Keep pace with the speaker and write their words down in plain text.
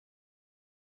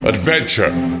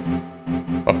Adventure.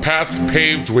 A path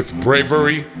paved with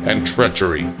bravery and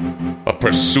treachery. A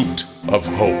pursuit of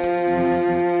hope.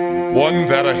 One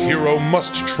that a hero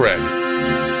must tread.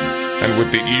 And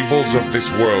with the evils of this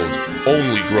world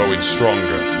only growing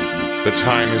stronger, the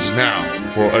time is now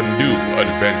for a new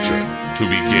adventure to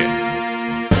begin.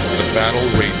 The battle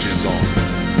rages on.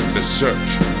 The search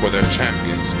for their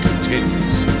champions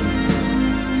continues.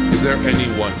 Is there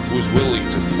anyone who is willing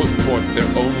to put forth their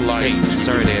own life? Hey,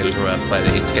 sorry to interrupt, but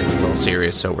it's getting a little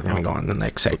serious, so we're going to go on to the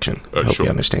next section. I hope sure.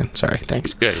 you understand. Sorry,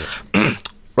 thanks. Yeah.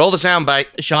 Roll the soundbite.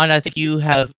 Sean, I think you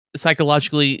have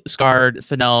psychologically scarred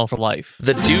Fennel for life.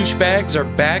 The douchebags are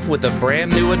back with a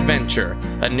brand new adventure,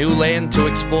 a new land to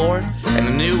explore, and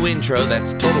a new intro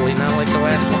that's totally not like the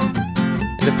last one.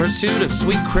 In the pursuit of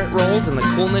sweet crit rolls and the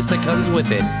coolness that comes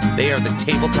with it, they are the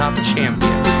Tabletop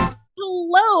Champions.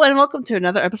 Hello, and welcome to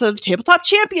another episode of the Tabletop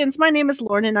Champions. My name is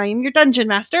Lauren, and I am your Dungeon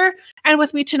Master. And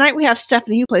with me tonight, we have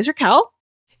Stephanie, who plays Raquel.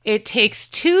 It takes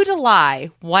two to lie,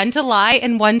 one to lie,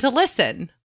 and one to listen.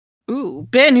 Ooh,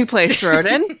 Ben, who plays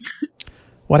Throden.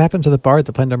 What happened to the bard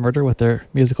that planned a murder with their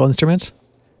musical instruments?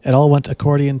 It all went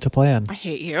according to plan. I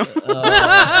hate you.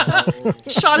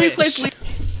 Sean, who plays Lee.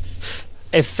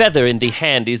 A feather in the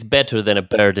hand is better than a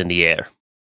bird in the air.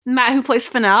 Matt, who plays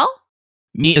Fennel.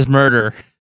 Meat is murder.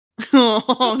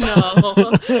 Oh, no.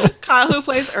 Kyle, who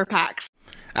plays Urpax.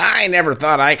 I never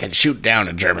thought I could shoot down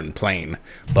a German plane,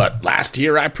 but last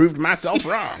year I proved myself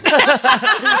wrong. Oh,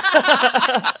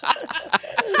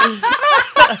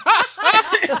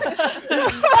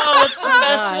 it's the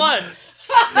best one.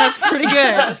 That's pretty good.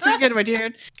 That's pretty good, my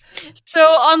dude. So,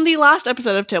 on the last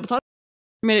episode of Tabletop,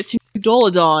 we made it to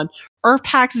Dolodon.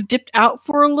 Urpax dipped out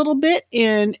for a little bit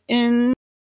and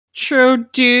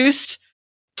introduced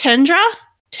Tendra?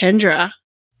 Tendra.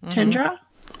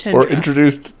 Or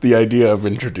introduced the idea of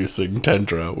introducing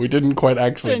Tendra. We didn't quite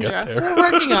actually get there. We're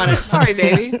working on it. Sorry,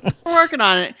 baby. We're working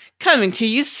on it. Coming to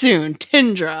you soon,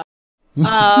 Tendra.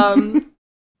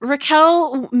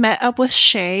 Raquel met up with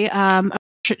Shay. A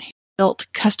merchant who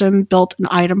custom built an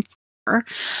item for her.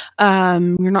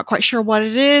 You're not quite sure what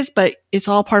it is, but it's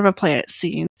all part of a plan, it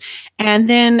seems. And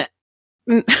then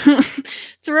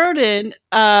Throden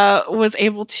was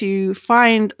able to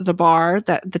find the bar,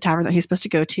 the tavern that he's supposed to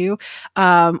go to.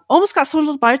 Almost got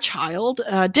swindled by a child.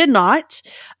 Did not.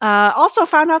 Also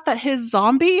found out that his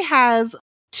zombie has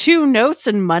 2 notes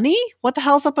and money. What the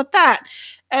hell's up with that?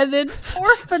 And then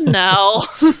poor Fennel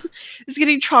is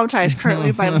getting traumatized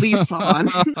currently by Lisan.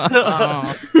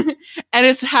 And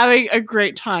is having a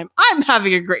great time. I'm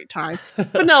having a great time.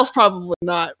 Fennel's probably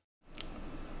not.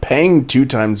 Paying 2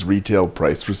 times retail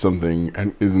price for something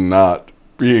and is not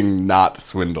being not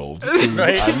swindled.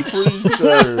 Right? I'm pretty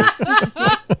sure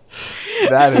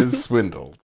that is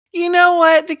swindled. You know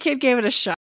what? The kid gave it a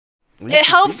shot. It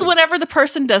helps whenever the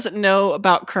person doesn't know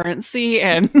about currency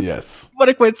and Yes. what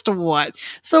equates to what.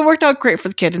 So it worked out great for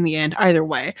the kid in the end, either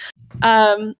way.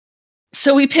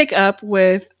 So we pick up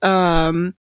with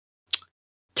Tendra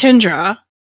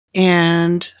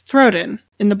and Throden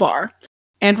in the bar.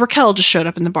 And Raquel just showed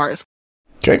up in the bar as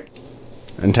well. Okay.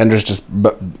 And Tendra's just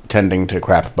tending to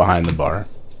crap behind the bar.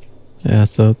 Yeah,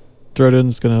 so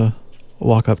Throden's gonna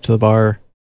walk up to the bar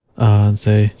and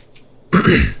say,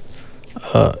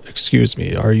 excuse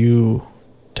me, are you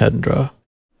Tendra?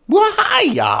 Well, hi,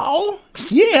 y'all.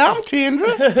 Yeah, I'm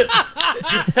Tendra.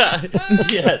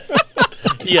 Yes.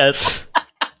 Yes.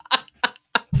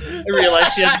 I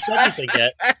realized she hadn't said anything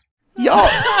yet.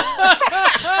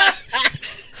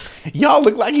 Y'all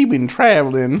look like you've been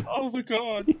traveling. Oh my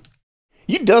god.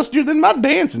 You dustier than my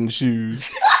dancing shoes.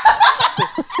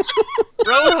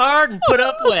 Rode hard and put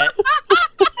up wet.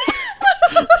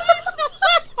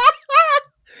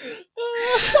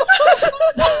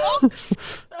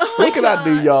 What can I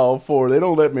do y'all for? They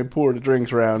don't let me pour the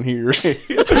drinks around here.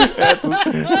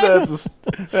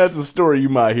 That's a story you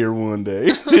might hear one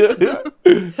day. Then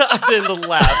the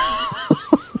laugh.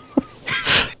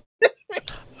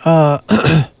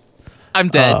 I'm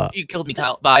dead. You killed me,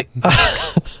 Kyle. Bye.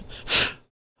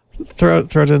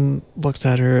 Throden looks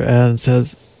at her and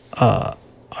says, I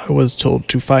was told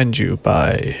to find you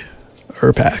by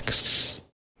Urpax.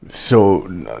 So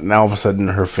now all of a sudden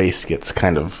her face gets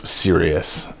kind of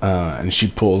serious, and she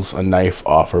pulls a knife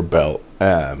off her belt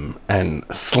and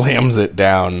slams it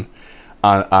down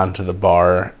onto the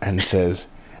bar and says,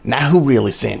 Now who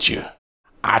really sent you?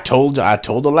 I told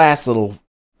the last little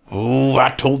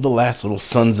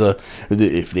sons of that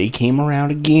if they came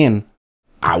around again,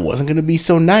 I wasn't gonna be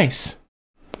so nice.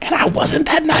 And I wasn't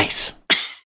that nice.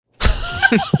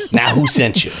 Now who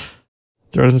sent you?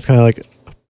 Throden just kind of like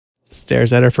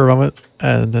stares at her for a moment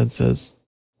and then says,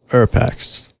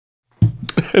 Urpax.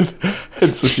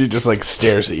 and so she just like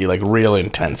stares at you like real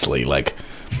intensely, like,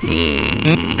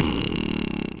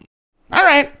 All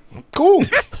right, cool.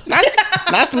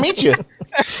 Nice to meet you.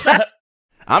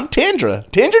 I'm Tendra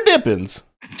Dippins.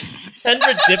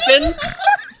 Tendra Dippins?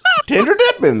 Tendra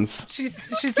Dippins.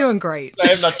 She's doing great.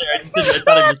 I am not there. I just didn't. I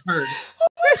thought I misheard.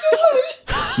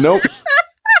 Nope.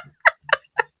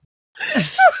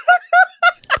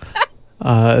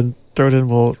 And Throden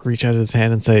will reach out his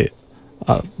hand and say,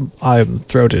 I'm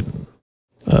Throden.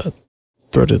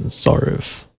 Throden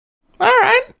Sarif. All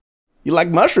right. You like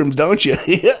mushrooms, don't you?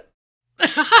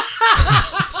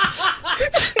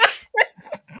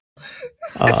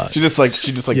 She just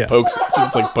yes.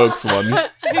 pokes one.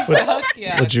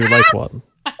 Would you like one?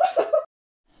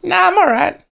 Nah, I'm all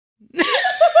right.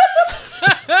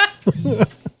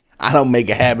 I don't make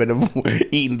a habit of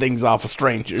eating things off of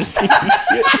strangers.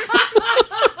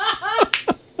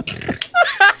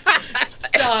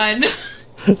 Done.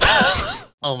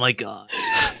 Oh my god.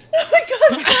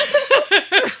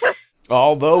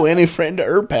 Although any friend of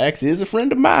Urpax is a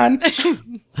friend of mine.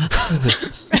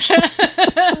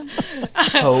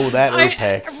 Oh, that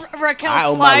Urpax. Raquel I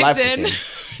owe my life slides to in. him.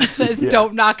 Says,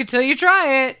 "Don't knock it till you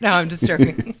try it." No, I'm just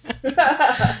joking.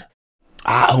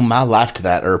 I owe my life to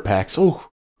that Urpax. Ooh.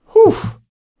 Whew.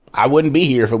 I wouldn't be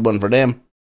here if it wasn't for them.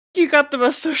 You got the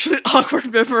most socially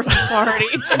awkward member of the party.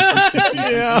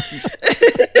 Yeah.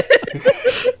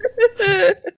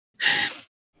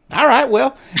 All right,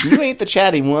 well, you ain't the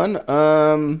chatty one.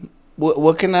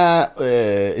 What can I?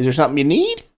 Is there something you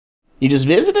need? You just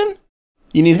visiting?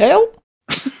 You need help?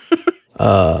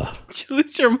 Did you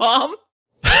lose your mom?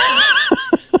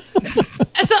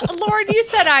 So, Lauren, you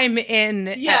said I'm in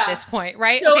at this point,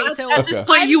 right? At this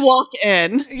point, you walk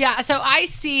in. Yeah, so I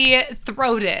see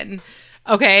Throden.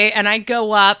 Okay, and I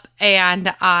go up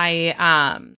and I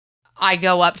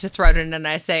go up to Throden and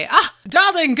I say,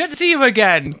 darling, good to see you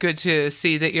again. Good to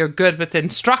see that you're good with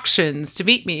instructions to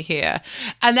meet me here.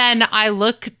 And then I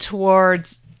look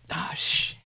towards,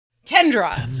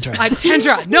 Tendra. I'm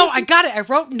Tendra. No, I got it. I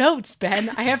wrote notes, Ben.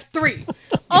 I have 3.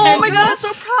 Oh my god, I'm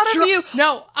so proud of you.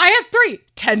 No, I have 3.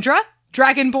 Tendra,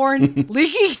 Dragonborn,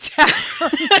 Leaky Tavern.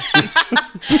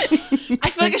 I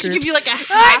feel like I should give you like a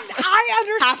half.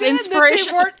 I understand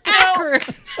inspiration. that they weren't accurate.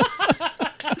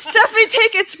 Stephanie,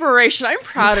 take inspiration. I'm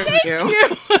proud of you.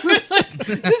 I was like,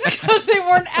 just because they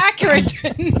weren't accurate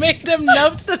didn't make them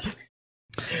notes.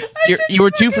 You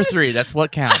were 2 for 3. That's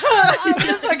what counts. I'm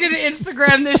just fucking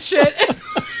Instagram this shit.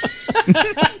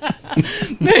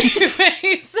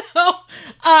 Anyway, so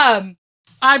I'm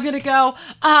gonna go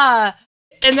and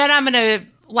then I'm gonna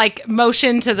like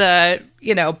motion to the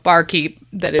barkeep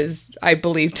that is, I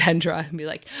believe, Tendra, and be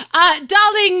like,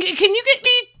 darling, can you get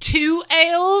me 2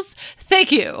 ales?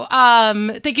 Thank you.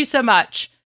 Thank you so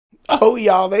much. Oh,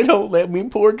 y'all, they don't let me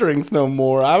pour drinks no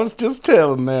more. I was just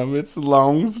telling them. It's a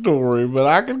long story, but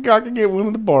I could get one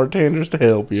of the bartenders to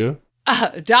help you.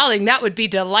 Darling, that would be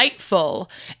delightful.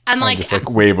 And I just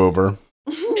wave over.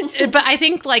 But I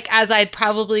think as I'd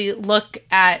probably look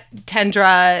at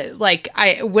Tendra,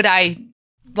 would I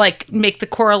make the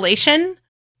correlation?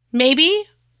 Maybe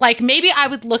I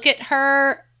would look at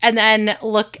her and then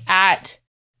look at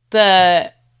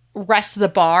the rest of the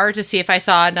bar to see if I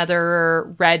saw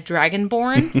another red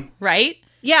dragonborn, right?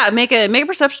 Yeah, make a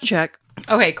perception check.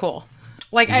 Okay, cool.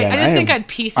 I just think I'd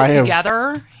piece it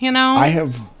together, I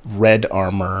have red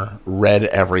armor, red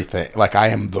everything. I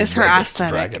am the reddest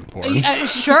dragonborn.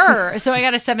 Sure. So I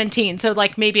got a 17. So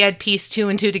maybe I'd piece 2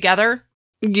 and 2 together.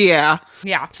 Yeah.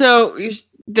 Yeah. So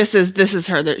this is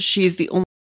her. That she's the only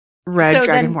red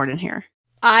dragonborn in here.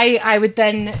 I would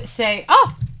then say,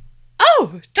 oh,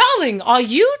 darling, are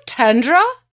you Tendra?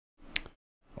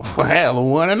 Well, the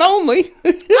one and only.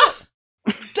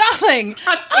 Darling,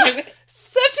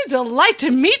 such a delight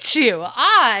to meet you.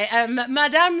 I am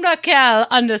Madame Raquel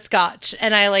Underscotch,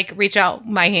 and I reach out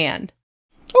my hand.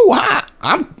 Oh, hi.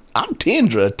 I'm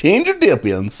Tendra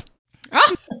Dippins.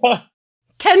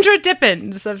 Tendra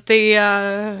Dippins of the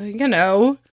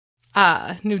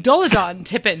New Dolodon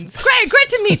Tippins. Great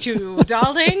to meet you,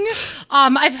 darling.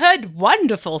 I've heard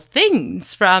wonderful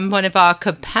things from one of our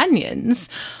companions.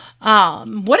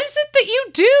 What is it that you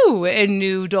do in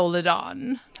New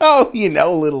Dolodon? Oh,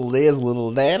 little this,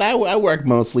 little that. I work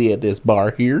mostly at this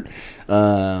bar here.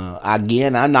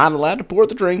 Again, I'm not allowed to pour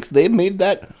the drinks. They've made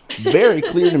that very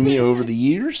clear to me over the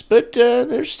years. But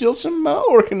there's still some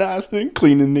organizing and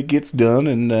cleaning that gets done.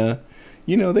 And,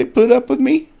 they put up with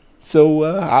me. So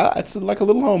it's like a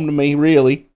little home to me,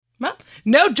 really. Well,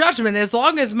 no judgment. As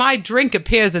long as my drink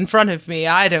appears in front of me,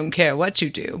 I don't care what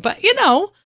you do. But,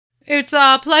 it's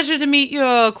a pleasure to meet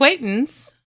your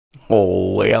acquaintance.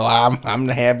 Oh, well, I'm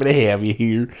happy to have you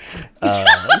here.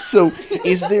 So,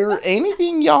 is there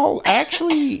anything y'all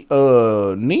actually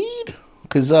need?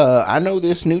 Because I know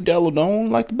this new Deladone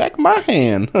like the back of my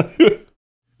hand.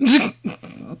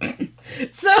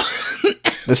 So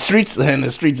the streets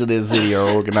of this city are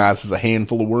organized as a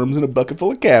handful of worms and a bucket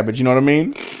full of cabbage. You know what I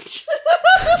mean?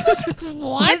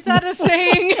 what is that a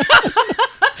saying?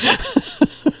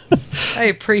 I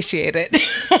appreciate it.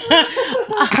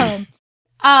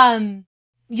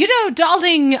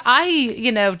 Darling,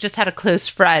 I just had a close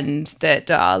friend that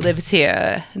lives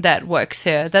here, that works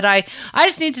here, that I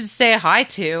just needed to say hi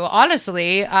to.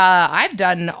 Honestly, I've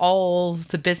done all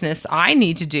the business I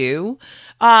need to do.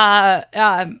 My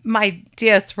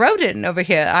dear Throden over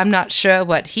here, I'm not sure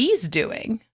what he's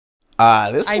doing.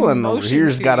 This one over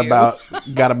here's got about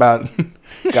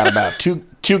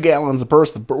 2 gallons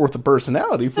worth of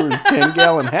personality for his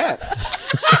 10-gallon hat.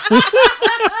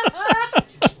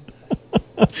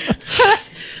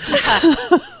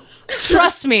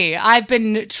 Trust me, I've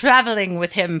been traveling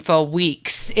with him for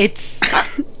weeks.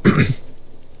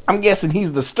 I'm guessing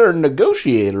he's the stern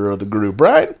negotiator of the group,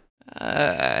 right?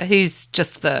 He's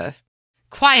just the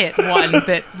quiet one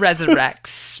that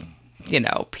resurrects,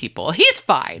 people. He's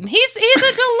fine. He's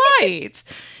a delight.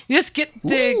 You just get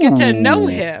to know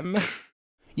him.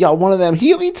 Y'all one of them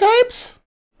Healy types?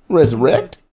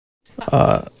 Resurrect?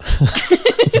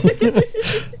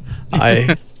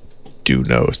 I do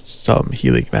know some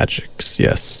healing magics,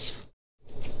 yes.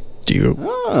 Do you?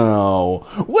 Oh,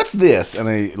 what's this? And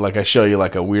I show you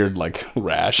like a weird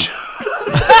rash.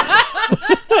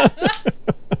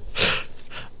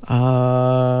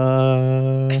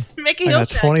 Make a heal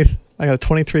check. I got a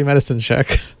 23 medicine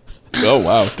check. Oh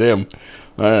wow, damn.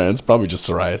 Alright, it's probably just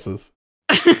psoriasis.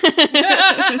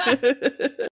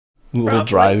 A little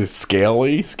dry,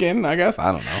 scaly skin, I guess.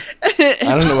 I don't know. I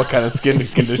don't know what kind of skin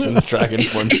conditions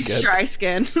Dragonborns get. It's dry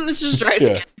skin. It's just dry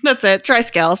skin. That's it. Dry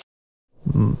scales.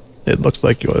 It looks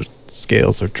like your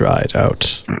scales are dried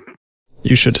out.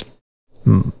 You should.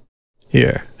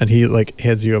 Here. And he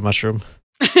hands you a mushroom.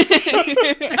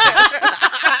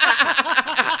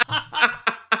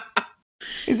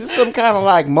 Is it some kind of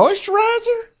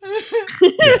moisturizer?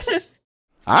 Yes.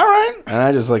 All right. And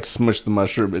I just smush the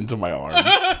mushroom into my arm.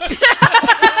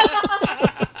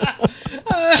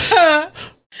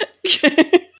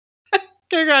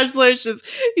 Congratulations.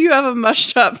 You have a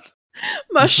mushed up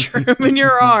mushroom in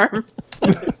your arm.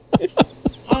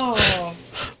 Oh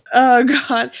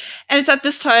God. And it's at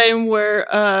this time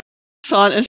where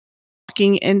Son is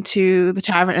walking into the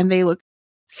tavern and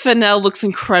Fennel looks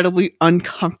incredibly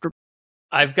uncomfortable.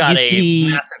 I've got a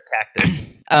massive cactus.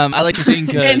 I like to think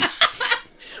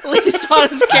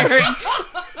Lisan is carrying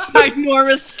an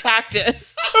enormous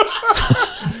cactus.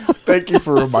 Thank you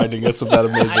for reminding us of that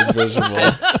amazing visual.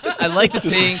 I like to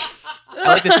think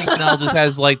Fennel just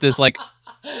has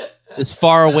this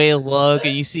far away look,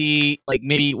 and you see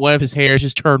maybe one of his hairs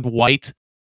just turned white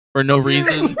for no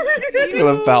reason. He's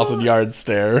got a 1,000-yard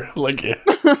stare.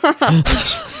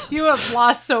 You have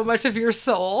lost so much of your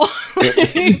soul.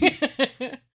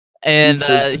 And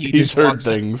he's heard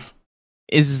things.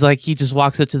 He just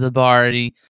walks up to the bar and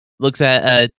he looks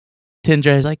at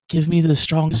Tindra. He's like, "Give me the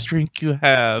strongest drink you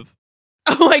have."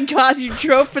 Oh my God! You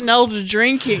drove Fennel to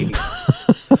drinking.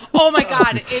 Oh my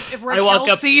God! If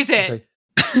Raquel sees it,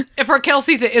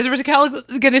 is Raquel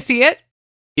gonna see it?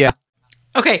 Yeah.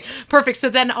 Okay, perfect. So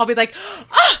then I'll be like,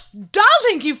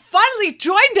 darling, you finally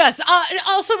joined us.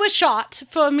 Also a shot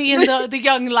for me and the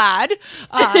young lad.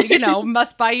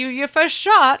 Must buy you your first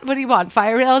shot. What do you want?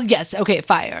 Fire ale? Yes. Okay,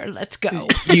 fire. Let's go.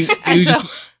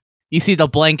 You see the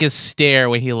blankest stare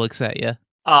when he looks at you.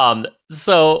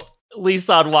 So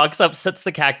Lisan walks up, sets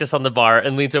the cactus on the bar,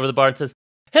 and leans over the bar and says,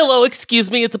 "Hello, excuse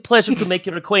me. It's a pleasure to make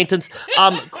your acquaintance.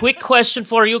 Quick question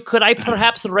for you. Could I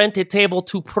perhaps rent a table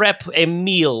to prep a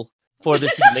meal for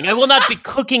this evening? I will not be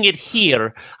cooking it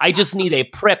here. I just need a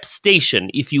prep station,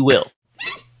 if you will."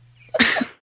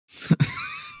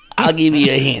 I'll give you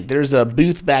a hint. There's a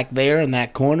booth back there in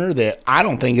that corner that I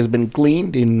don't think has been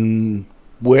cleaned in,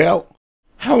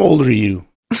 how old are you?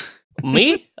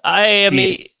 Me? I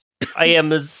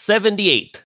am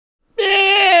 78.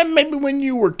 Maybe when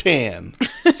you were 10.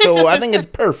 So I think it's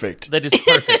perfect. That is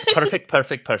perfect.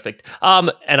 Perfect.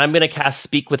 And I'm going to cast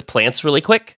Speak with Plants really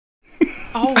quick.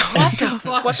 Oh, what the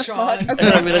fuck, Sean? And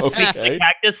I'm going to speak to the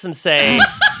cactus and say,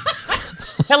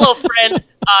 "Hello, friend.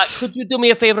 Could you do me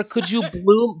a favor? Could you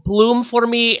bloom for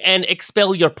me and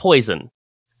expel your poison?"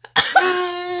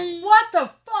 What the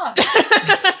fuck?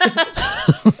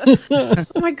 Oh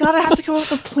my God! I have to come up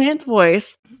with a plant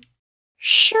voice.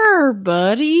 Sure,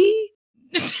 buddy.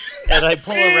 And I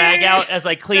pull a rag out as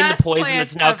I clean the Best poison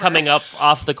plants that's now ever. coming up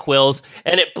off the quills,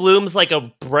 and it blooms like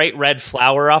a bright red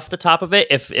flower off the top of it.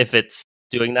 If it's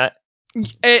doing that,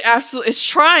 It absolutely, it's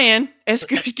trying. It's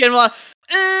getting a lot.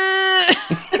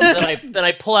 then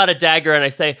I pull out a dagger and I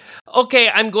say, "Okay,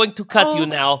 I'm going to cut you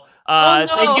now. no.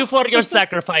 Thank you for your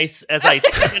sacrifice." As I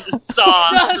begin to saw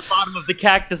the bottom of the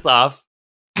cactus off.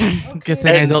 Good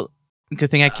thing I don't. Good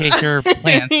thing I can't cure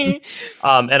plants.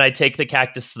 And I take the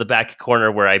cactus to the back corner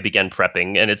where I began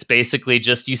prepping, and it's basically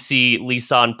just you see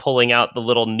Lisan pulling out the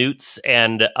little newts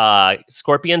and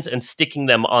scorpions and sticking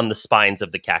them on the spines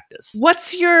of the cactus.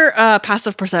 What's your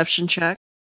passive perception check?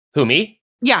 Who, me?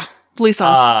 Yeah,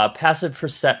 Lison's. Passive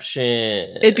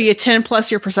perception. It'd be a 10 plus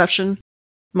your perception 10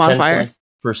 modifier. plus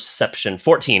perception.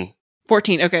 14.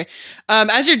 14. Okay.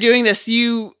 As you're doing this,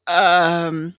 you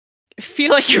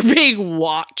feel like you're being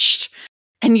watched,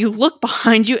 and you look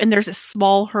behind you, and there's a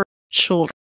small herd of children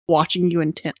watching you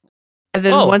intently. And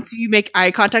then once you make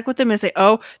eye contact with them and say,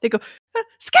 "Oh," they go,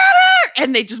 "Scatter!"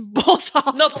 and they just bolt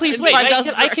off. No, please and wait. run I down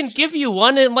can, the I can give you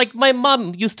one, and like my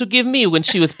mom used to give me when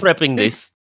she was prepping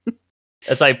this.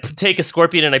 As I take a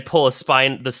scorpion and I pull the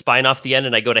spine off the end,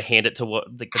 and I go to hand it to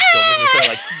the children as they're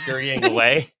like scurrying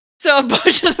away. So a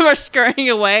bunch of them are scurrying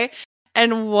away,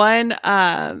 and one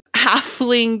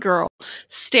halfling girl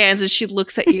stands and she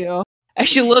looks at you. And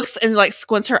she looks and like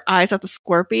squints her eyes at the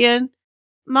scorpion.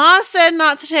 "Ma said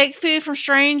not to take food from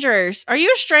strangers. Are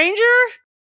you a stranger?"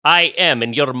 I am,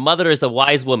 and your mother is a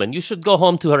wise woman. You should go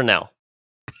home to her now.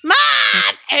 "Mom!"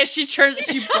 And she turns and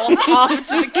she bolts off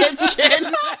into the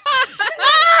kitchen.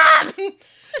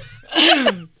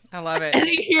 I love And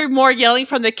it. you hear more yelling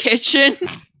from the kitchen,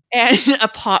 and a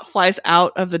pot flies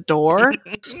out of the door.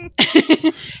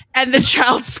 And the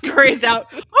child scurries out.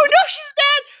 "Oh no, she's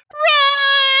bad!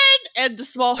 Run!" And the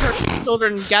small herd of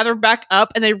children gather back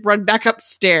up, and they run back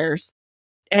upstairs.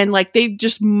 And like they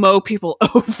just mow people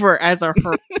over as a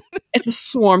herd. It's a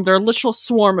swarm. They're a literal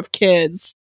swarm of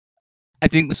kids. I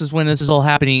think this is when this is all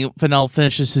happening. Fennel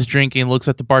finishes his drinking and looks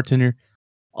at the bartender.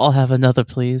 "I'll have another,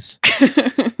 please."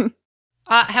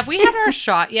 Have we had our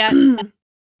shot yet?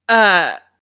 I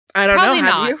don't Probably know.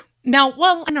 Have not. you? No,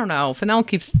 well, I don't know. Fennel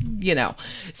keeps,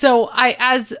 So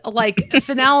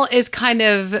Fennel is kind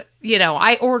of,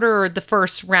 I order the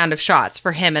first round of shots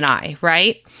for him and I,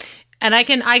 right? And I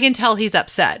can tell he's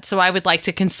upset. So I would like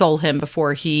to console him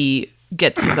before he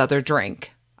gets his other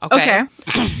drink. Okay.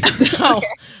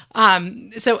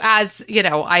 So as,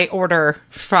 I order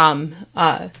from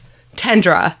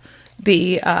Tendra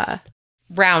the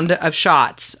round of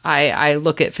shots, I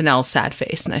look at Fennel's sad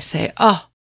face and I say, "Oh,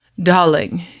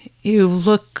 darling, you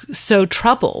look so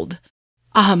troubled.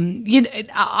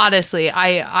 Honestly,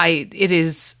 it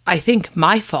is, I think,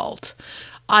 my fault.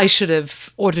 I should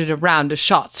have ordered a round of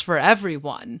shots for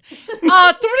everyone. 3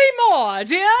 more,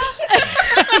 dear."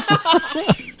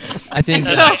 I think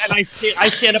I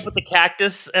stand up with the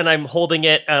cactus and I'm holding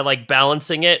it, like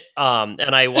balancing it.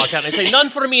 And I walk out and I say, "None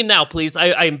for me now, please.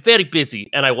 I'm very busy."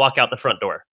 And I walk out the front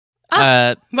door.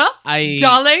 Well,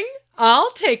 darling,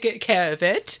 I'll take care of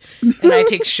it. And I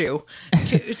take shoe.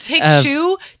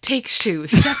 Take shoe.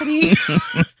 Stephanie.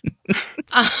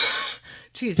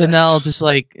 Jesus. Fennel just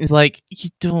is like, "You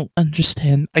don't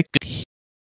understand. I could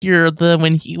hear them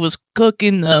when he was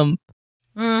cooking them."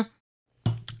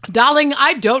 Darling,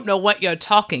 I don't know what you're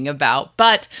talking about,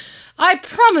 but I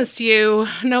promise you,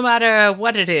 no matter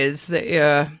what it is that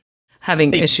you're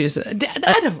having issues with,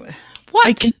 I don't.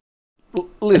 What?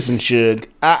 Listen, Shug,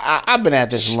 I've been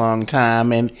at this a long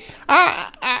time, and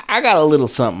I got a little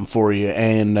something for you.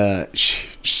 And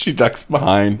She ducks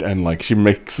behind and like she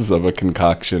mixes up a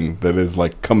concoction that is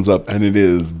like comes up and it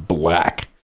is black.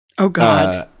 Oh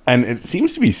God. And it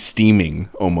seems to be steaming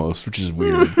almost, which is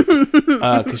weird.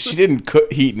 Because she didn't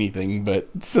heat anything, but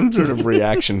some sort of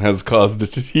reaction has caused it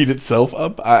to heat itself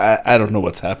up. I don't know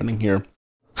what's happening here.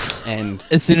 And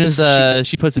As soon as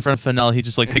she puts it in front of Fennel, he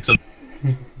just takes it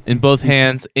in both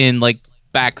hands and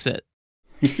backs it.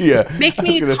 yeah, Make I was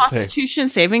me a gonna say, Constitution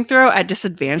saving throw at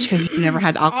disadvantage because you've never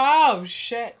had alcohol. Oh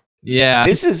shit! Yeah.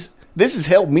 this has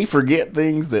helped me forget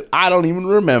things that I don't even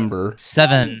remember.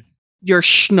 7. You're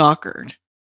schnockered.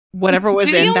 Whatever was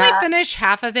Did he in only that. finish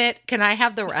half of it? Can I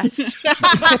have the rest?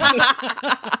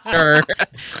 Sure.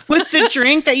 With the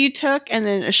drink that you took and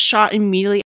then a shot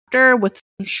immediately after with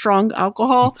some strong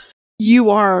alcohol,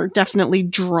 you are definitely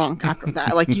drunk after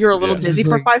that. Like you're a little Yeah. dizzy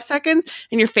for 5 seconds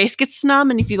and your face gets numb.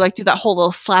 And if you do that whole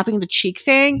little slapping the cheek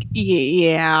thing,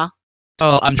 yeah,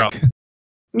 Oh, I'm drunk.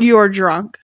 you're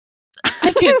drunk.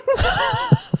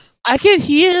 I can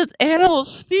hear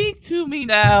animals speak to me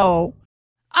now.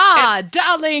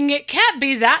 Darling, it can't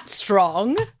be that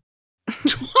strong.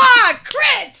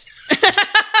 Crit!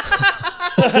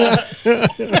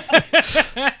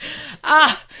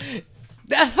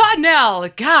 Fennel,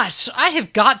 gosh, I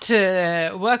have got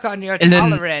to work on your And then-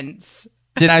 tolerance.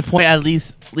 Then I point at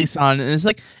Lisan, and it's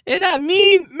like, and that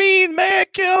mean man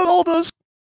killed all those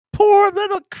poor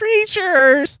little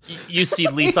creatures. You see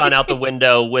Lisan out the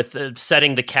window with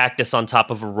setting the cactus on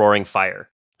top of a roaring fire.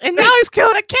 And now he's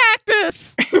killing a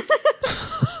cactus.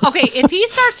 Okay, if he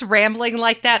starts rambling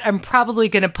like that, I'm probably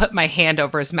going to put my hand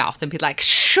over his mouth and be like,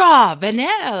 Shaw,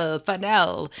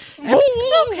 Vanel.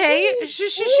 It's okay.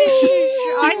 Shh.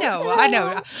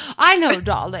 I know,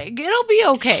 darling. It'll be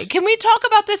okay. Can we talk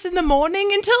about this in the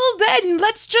morning? Until then,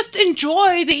 let's just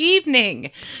enjoy the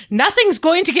evening. Nothing's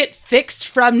going to get fixed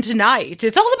from tonight.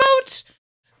 It's all about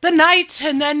the night,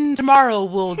 and then tomorrow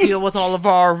we'll deal with all of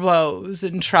our woes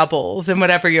and troubles and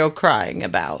whatever you're crying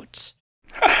about.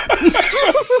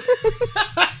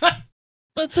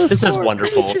 This is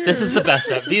wonderful. This is the best.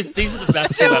 These are the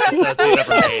best 2 episodes we've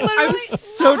ever made. I'm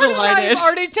so Evan and I delighted. have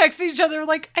already texted each other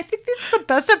like, I think these are the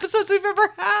best episodes we've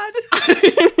ever had.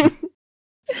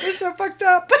 We're so fucked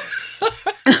up.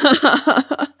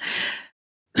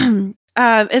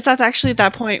 It's actually at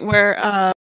that point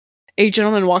where a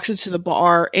gentleman walks into the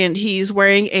bar and he's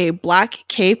wearing a black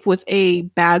cape with a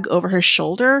bag over his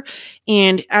shoulder.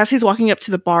 And as he's walking up to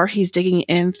the bar, he's digging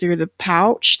in through the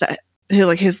pouch that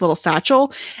like his little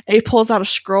satchel, and he pulls out a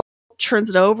scroll, turns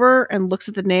it over, and looks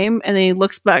at the name, and then he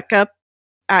looks back up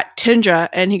at Tindra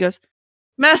and he goes,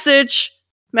 message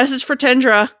for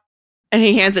Tindra, and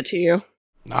he hands it to you.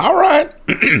 All right.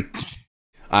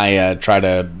 I try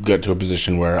to get to a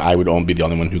position where I would only be the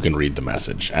only one who can read the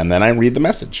message, and then I read the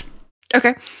message.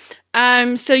 Okay.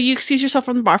 So you excuse yourself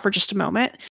from the bar for just a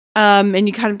moment. And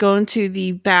you kind of go into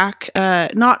the back,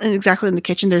 not exactly in the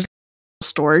kitchen. There's a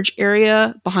storage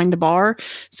area behind the bar.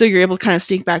 So you're able to kind of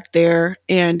sneak back there,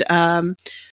 and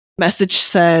message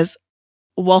says,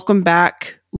 welcome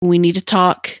back. We need to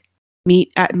talk.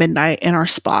 Meet at midnight in our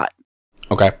spot.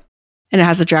 Okay. And it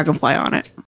has a dragonfly on it.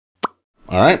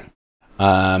 All right.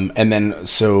 And then,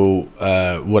 so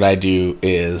what I do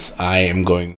is I am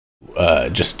going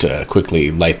just to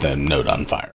quickly light the note on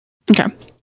fire. Okay.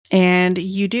 And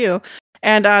you do.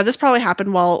 And this probably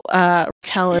happened while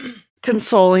Raquel is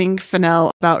consoling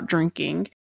Fennel about drinking.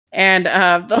 And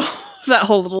that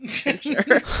whole little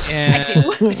picture.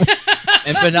 And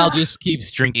Fennel just keeps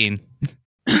drinking.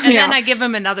 And then I give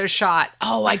him another shot.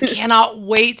 Oh, I cannot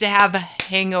wait to have a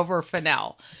hangover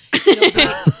Fennel. It'll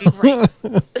be great.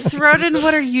 Throden,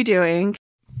 what are you doing?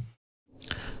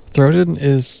 Throden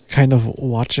is kind of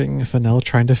watching Fennel,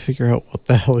 trying to figure out what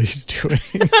the hell he's doing.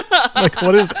 Like,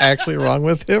 what is actually wrong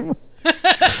with him?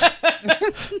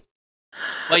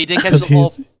 Well, you didn't catch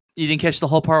you didn't catch the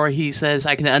whole part where he says,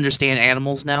 "I can understand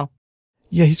animals now."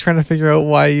 Yeah, he's trying to figure out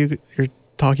why you're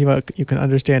talking about you can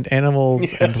understand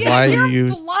animals and why you're you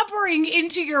use. blubbering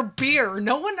into your beer.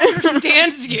 No one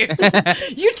understands you.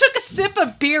 You took a sip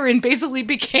of beer and basically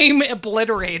became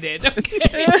obliterated. Okay?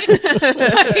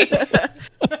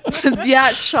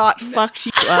 That shot fucked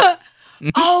you up.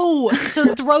 Oh,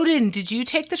 so Throden, did you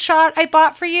take the shot I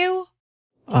bought for you?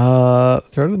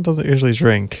 Throden doesn't usually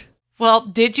drink. Well,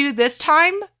 did you this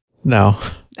time? No.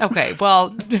 Okay,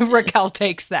 well, Raquel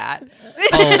takes that.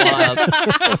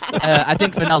 I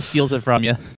think Fennel steals it from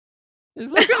you.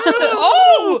 It's like,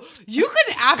 Oh, you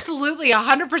could absolutely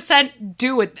 100%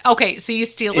 do it. Okay, so you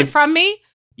steal it from me?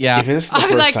 yeah. If it's the I'm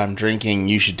first like- time drinking,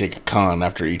 you should take a con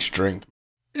after each drink.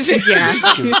 Yeah.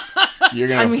 'Cause you're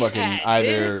gonna I mean, fucking that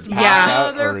either is pass my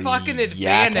out other or fucking yak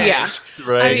advantage. out. Yeah.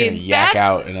 Right. I You're mean, gonna yak that's-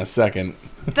 out in a second.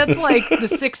 That's like the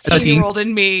 16-year-old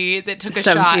in me that took a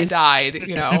shot 17. and died,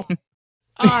 you know?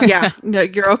 Yeah. No,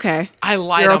 you're okay. I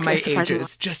lied You're on okay, my surprisingly.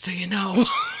 ages, just so you know.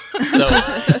 So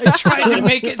I tried to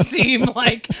make it seem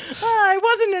like I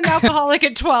wasn't an alcoholic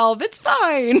at 12. It's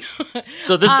fine.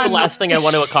 So this is the last thing I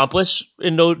want to accomplish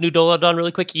in New Dolodon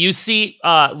really quick. You see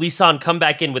Lisan come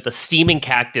back in with a steaming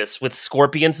cactus with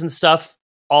scorpions and stuff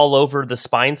all over the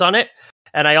spines on it.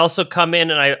 And I also come in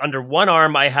and under one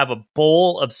arm, I have a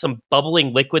bowl of some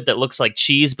bubbling liquid that looks like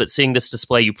cheese, but seeing this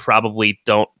display, you probably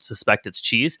don't suspect it's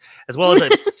cheese, as well as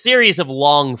a series of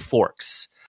long forks.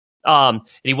 And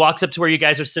he walks up to where you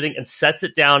guys are sitting and sets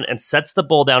it down and sets the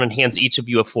bowl down and hands each of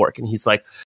you a fork. And he's like,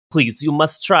 please, you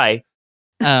must try.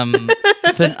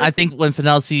 I think when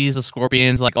Fennel sees the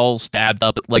scorpions like all stabbed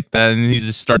up like that, and he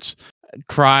just starts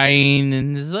crying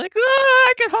and is like,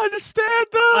 I can understand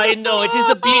them. I know it is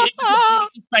a beautiful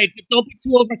sight, but don't be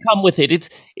too overcome with it.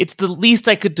 It's the least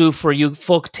I could do for you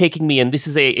folk taking me, and this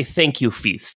is a thank you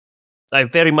feast. I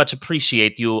very much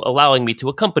appreciate you allowing me to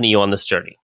accompany you on this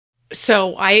journey.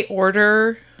 So I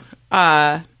order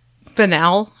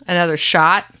Fennel another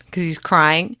shot because he's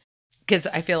crying. Because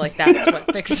I feel like that's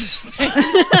what fixes things.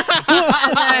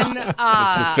 And then,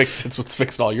 It's what's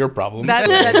fixed all your problems.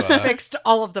 That's fixed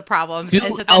all of the problems. Do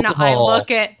And so then alcohol. I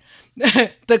look at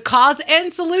the cause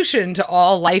and solution to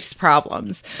all life's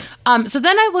problems. So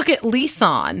then I look at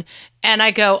Lisan and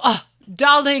I go, oh,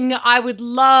 darling, I would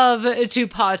love to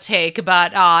partake,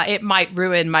 but it might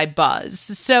ruin my buzz.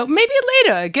 So maybe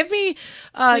later, give me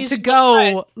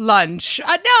to-go lunch.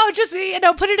 No, just,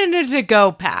 put it in a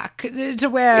to-go pack to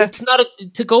where... It's not a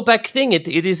to-go back thing. It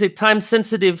is a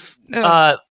time-sensitive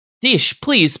dish.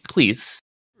 Please.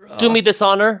 Do me this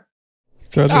honor.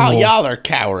 Y'all are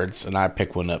cowards. And I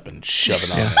pick one up and shove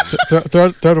it on him.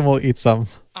 Throden will eat some.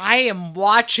 I am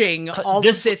watching all of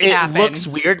this it happen. It looks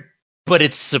weird, but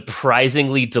it's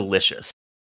surprisingly delicious.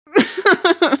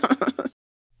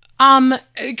 Can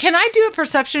I do a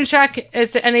perception check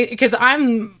as to any? Because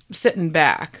I'm sitting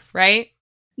back, right?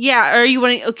 Yeah. Are you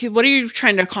wanting? Okay. What are you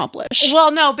trying to accomplish?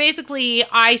 Well, no. Basically,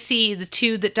 I see the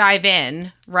two that dive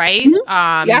in, right?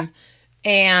 Mm-hmm. Yeah.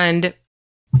 And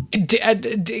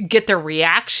get their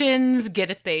reactions.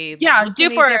 Get if they look do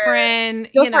any for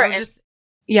different. go for it. Just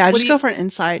Just go for an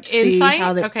insight. See Insight?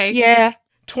 how they, Okay. Yeah.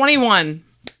 21.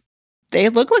 They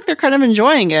look like they're kind of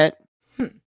enjoying it.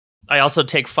 I also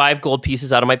take 5 gold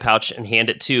pieces out of my pouch and hand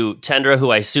it to Tendra,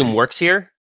 who I assume works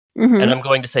here. Mhm. And I'm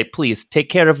going to say, please, take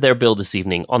care of their bill this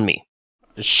evening on me.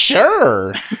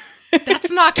 Sure.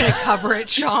 That's not going to cover it,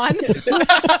 Sean.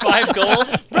 5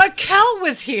 gold? Raquel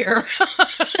was here.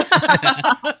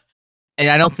 And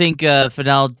I don't think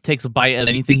Fennel takes a bite of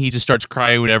anything. He just starts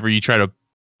crying whenever you try to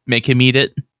make him eat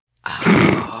it.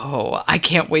 Oh, I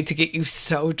can't wait to get you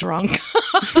so drunk.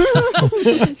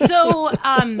 So,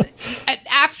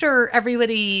 after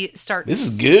everybody starts... This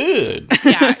is good.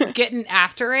 Getting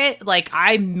after it, like,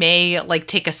 I may, like,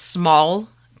 take a small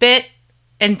bit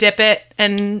and dip it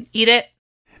and eat it.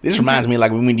 This reminds me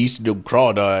like when we used to do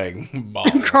crawdog ball.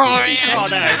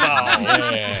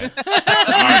 Yeah.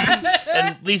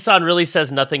 And Lisan really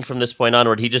says nothing from this point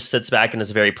onward. He just sits back and is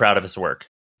very proud of his work.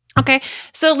 Okay.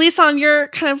 So, Lisan, you're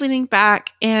kind of leaning back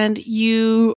and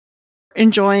you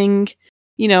enjoying,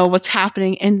 what's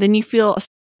happening. And then you feel a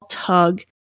small tug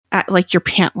at like your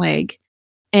pant leg.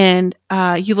 And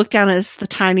you look down as the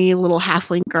tiny little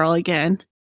halfling girl again.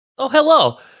 Oh,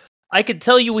 hello. I can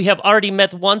tell you we have already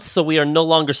met once, so we are no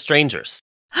longer strangers.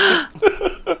 I'm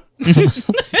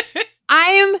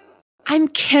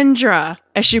Kendra.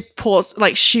 As she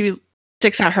she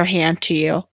sticks out her hand to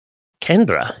you.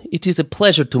 Kendra, it is a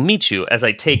pleasure to meet you. As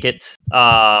I take it,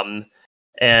 and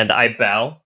I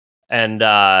bow, and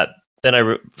then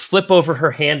I flip over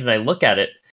her hand and I look at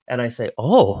it, and I say,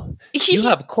 "Oh, you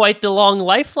have quite the long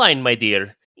lifeline, my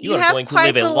dear. You are going to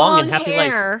live a long and happy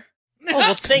life." Oh,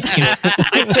 well, thank you.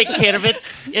 I take care of it.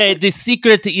 The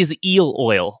secret is eel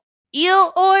oil.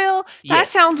 Eel oil? That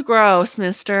Yes. sounds gross,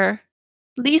 mister.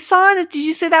 Lisan, did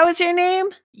you say that was your name?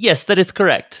 Yes, that is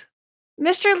correct.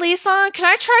 Mr. Lisan, can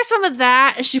I try some of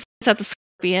that? And she points at the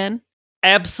scorpion.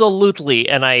 Absolutely.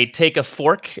 And I take a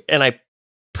fork and I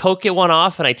poke it one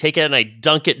off, and I take it and I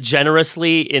dunk it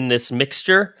generously in this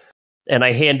mixture, and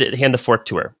I hand the fork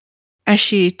to her. As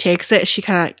she takes it, she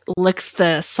kind of licks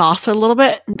the sauce a little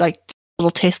bit, like a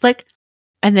little taste lick,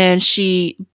 and then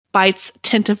she bites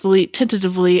tentatively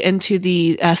into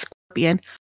the scorpion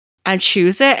and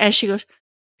chews it, and she goes,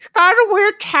 "It's got a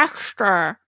weird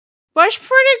texture, but it's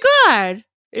pretty good."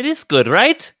 It is good,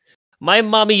 right? My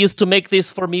mommy used to make this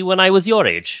for me when I was your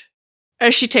age.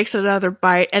 As she takes another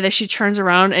bite, and then she turns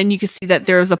around, and you can see that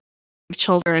there's a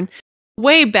children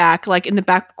way back, like in the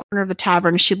back corner of the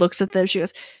tavern. And she looks at them. She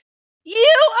goes,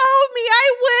 "You owe me.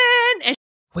 I win." And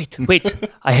Wait.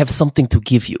 I have something to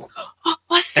give you.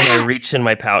 what's And I that? reach in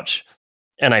my pouch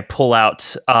and I pull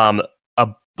out a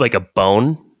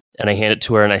bone, and I hand it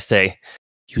to her and I say,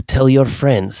 "You tell your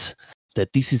friends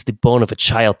that this is the bone of a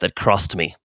child that crossed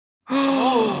me."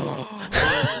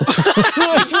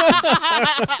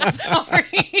 Sorry.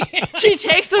 She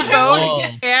takes the bone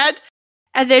in her hand,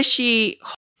 and then she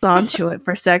holds on to it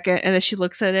for a second, and then she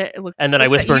looks at it. And then I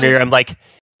whisper in her ear, I'm like,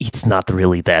 "It's not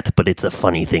really that, but it's a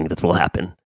funny thing that will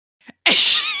happen." And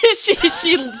she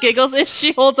giggles and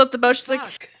she holds up the bone. She's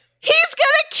like, "He's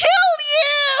gonna kill you!"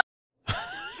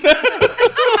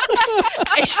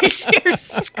 And you see her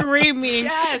screaming,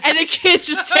 Yes. and the kids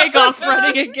just take off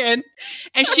running again.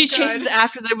 And she chases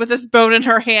after them with this bone in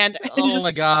her hand, and Oh just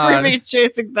my God. screaming and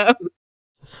chasing them.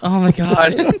 Oh my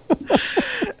god.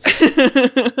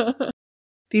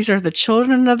 These are the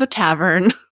children of the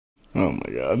tavern. Oh my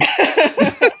god.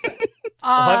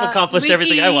 I've accomplished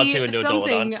everything I want to into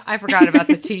something. Adolodon. I forgot about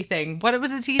the tea thing. What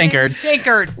was the tea Tankard. thing?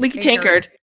 Tankard. Leaky Tankard.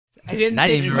 I didn't. I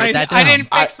didn't fix write my- that I down.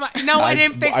 didn't fix my. No, I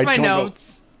didn't fix I my don't know.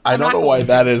 notes. I I'm don't not know why going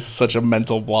that is such a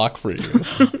mental block for you.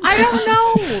 I don't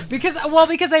know because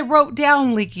I wrote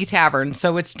down Leaky Tavern,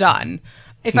 so it's done.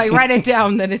 If I write it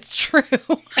down, then it's true.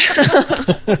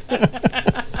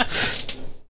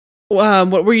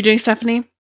 What were you doing, Stephanie?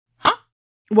 Huh?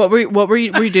 What were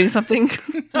you doing something?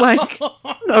 Like,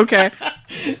 okay.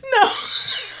 No.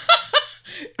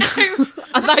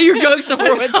 I thought you were going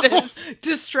somewhere with this.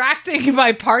 Distracting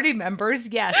my party members.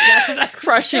 Yes, that's what I'm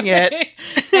Crushing doing.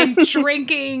 And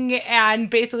drinking and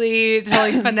basically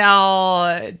telling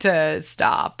Fennel to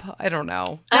stop. I don't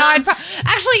know. No,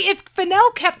 actually, if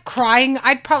Fennel kept crying,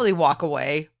 I'd probably walk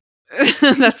away.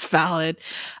 That's valid.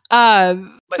 My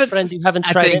But friend, you haven't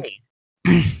I tried think-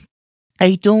 any.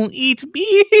 I don't eat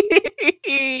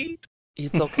meat.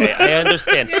 It's okay. I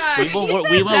understand. Yeah, we will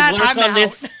he says work that, on I'm out.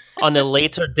 this on a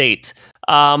later date.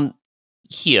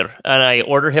 Here, and I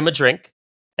order him a drink,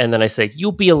 and then I say,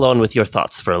 "You be alone with your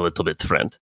thoughts for a little bit,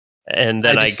 friend." And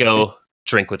then I go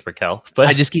drink with Raquel. But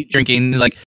I just keep drinking,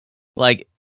 like,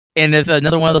 and if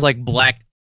another one of those like black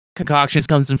concoctions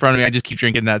comes in front of me, I just keep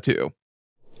drinking that too.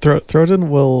 Throden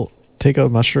will take a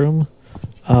mushroom,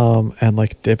 and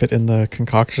like dip it in the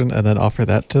concoction, and then offer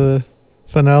that to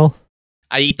Fennel.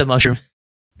 I eat the mushroom.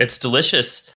 it's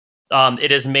delicious.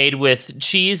 It is made with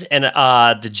cheese and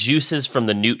the juices from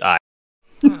the newt eye.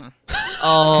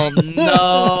 Oh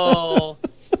no!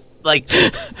 Like,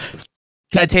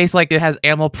 can it taste like it has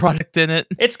animal product in it?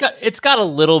 It's got a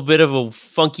little bit of a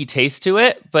funky taste to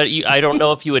it, but I don't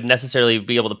know if you would necessarily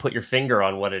be able to put your finger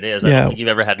on what it is. I Yeah. don't think you've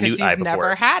ever had Because newt eye you've before.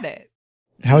 never had it.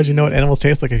 How would you know what animals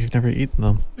taste like if you've never eaten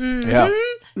them? Yeah.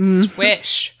 Mm.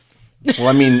 Swish. Well,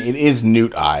 I mean, it is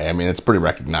newt eye. I mean, it's pretty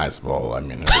recognizable. I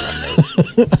mean, everyone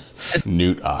knows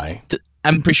newt eye.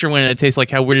 I'm pretty sure when it tastes like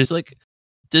how we're just like,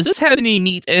 does this have any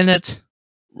meat in it?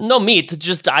 No meat,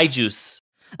 just eye juice.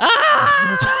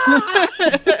 Ah!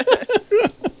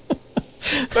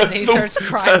 That's He starts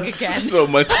crying that's again. So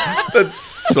much. That's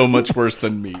so much worse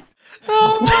than meat.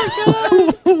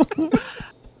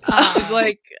 It's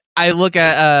like I look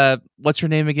at what's her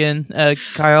name again?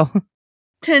 Kyle.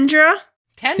 Tindra.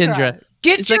 Tendra.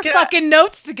 Get It's your like, fucking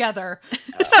notes together.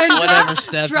 Tendra, Whatever,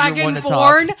 Steph, you're one to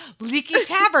Dragonborn, Leaky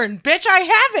Tavern. Bitch, I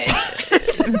have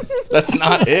it. That's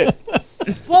not it.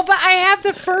 Well, but I have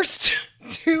the first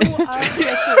two.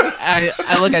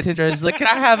 I look at Tinder and it's like, can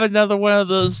I have another one of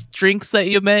those drinks that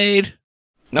you made?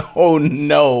 Oh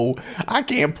no, I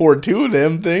can't pour two of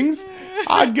them things.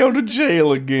 I'd go to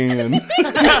jail again.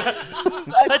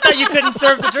 I thought you couldn't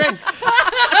serve the drinks.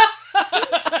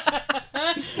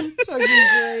 Fucking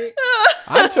great.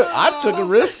 I took a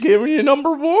risk giving you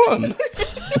number one.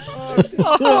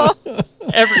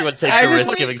 Everyone takes a risk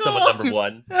just giving someone number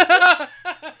one.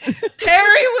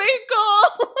 Periwinkle.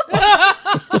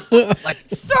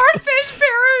 Swordfish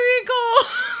periwinkle.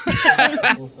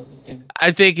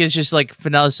 I think it's just like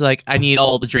Fennel's like, I need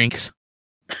all the drinks.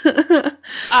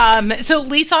 So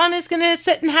Lisan is gonna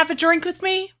sit and have a drink with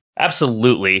me.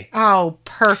 Absolutely. Oh,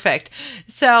 perfect.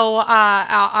 So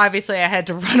obviously I had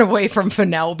to run away from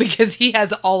Fennel because he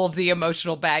has all of the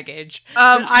emotional baggage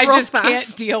that I real just fast.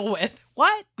 can't deal with.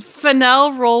 What?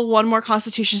 Fennel, roll one more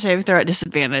Constitution saving throw at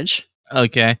disadvantage.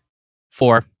 Okay.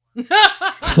 4.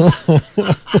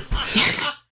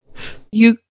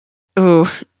 You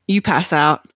pass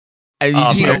out. I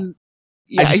Oh, just, okay.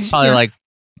 I just probably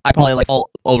like fall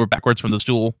over backwards from the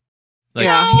stool. Like,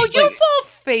 Yeah. No, you fall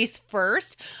face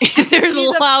first. There's a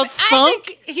He's loud I thunk.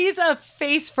 think he's a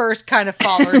face first kind of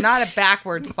faller, not a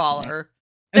backwards faller.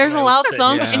 There's a loud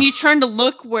thunk, Yeah. and you turn to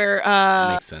look where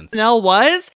Makes sense. Fennel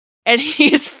was, and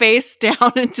he is face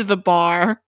down into the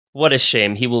bar. What a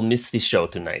shame. He will miss the show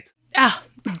tonight. Ah,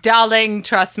 darling,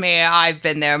 trust me, I've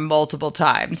been there multiple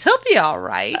times. He'll be all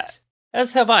right.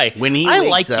 As have I. When he I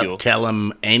wakes like up, you. tell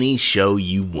him any show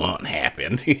you want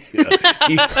happened. he'll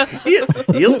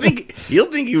think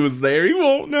he was there. He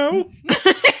won't know.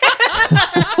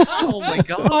 oh my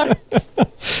god.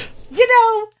 You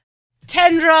know,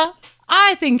 Tendra,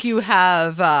 I think you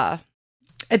have a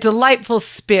delightful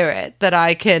spirit that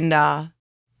I can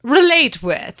relate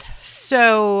with.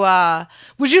 So,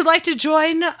 would you like to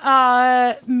join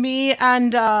me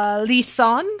and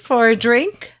Lisan for a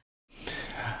drink?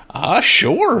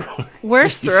 Sure.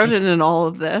 Where's Throden in all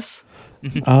of this?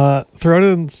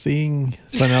 Throden seeing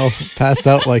Fennel pass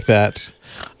out like that,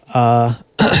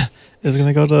 is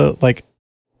gonna go to like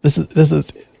is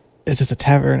this a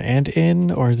tavern and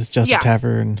inn, or is this just Yeah. a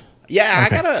tavern? Yeah,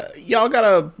 Okay. y'all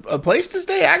got a place to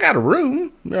stay. I got a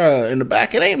room in the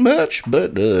back. It ain't much,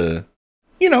 but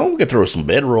we could throw some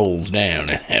bedrolls down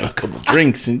and have a couple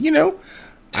drinks and,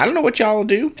 I don't know what y'all will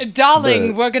do. Darling,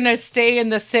 but- we're gonna stay in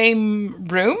the same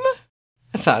room?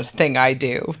 That's not a thing I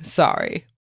do. Sorry.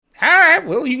 All right,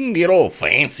 well, you can get all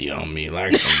fancy on me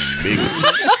like some big...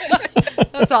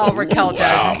 That's all Raquel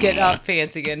does is get up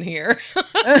fancy in here.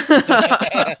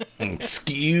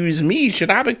 Excuse me, should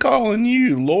I be calling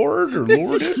you Lord or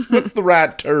Lordess? What's the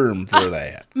right term for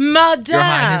that?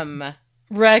 Madame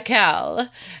Raquel.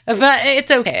 But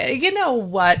it's okay. You know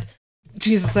what?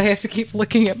 Jesus, I have to keep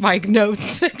looking at my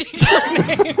notes.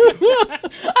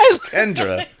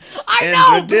 Tendra. I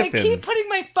know, but I Dippins. keep putting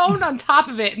my phone on top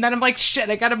of it, and then I'm like, shit,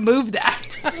 I gotta move that.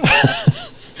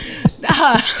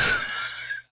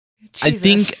 I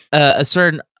think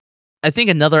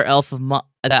another elf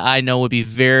that I know would be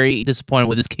very disappointed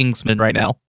with his Kingsman right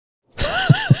now.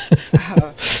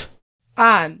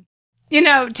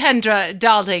 Tendra,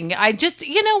 darling,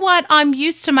 you know what? I'm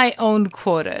used to my own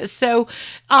quarters. So,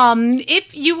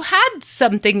 if you had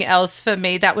something else for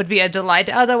me, that would be a delight.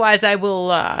 Otherwise, I will,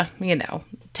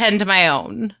 tend to my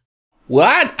own.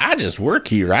 Well, I just work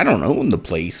here. I don't own the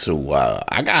place, so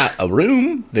I got a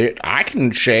room that I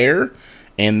can share,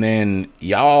 and then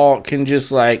y'all can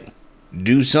just,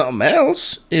 do something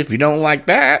else if you don't like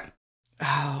that.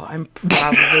 Oh, I'm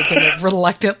probably going to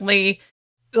reluctantly,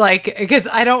 because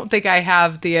I don't think I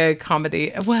have the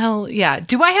comedy. Well, yeah.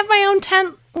 Do I have my own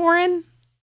tent, Warren?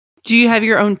 Do you have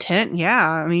your own tent? Yeah,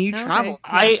 I mean, you Okay. travel.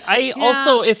 I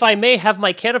also, if I may have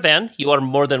my caravan, you are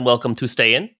more than welcome to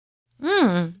stay in.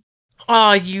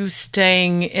 Are you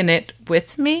staying in it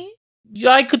with me?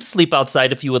 Yeah, I could sleep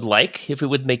outside if you would like, if it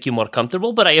would make you more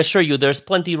comfortable, but I assure you there's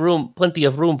plenty of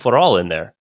room for all in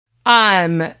there.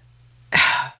 Well,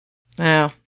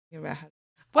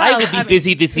 I will be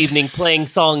busy this evening playing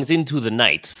songs into the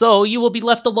night, so you will be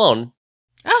left alone.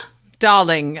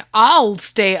 Darling, I'll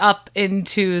stay up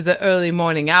into the early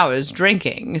morning hours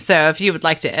drinking. So if you would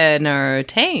like to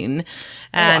entertain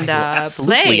and I will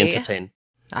absolutely play, entertain.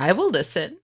 I will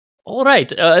listen. All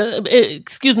right.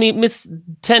 Excuse me, Miss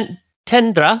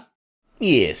Tendra.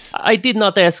 Yes. I did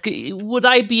not ask. Would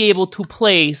I be able to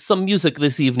play some music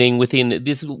this evening within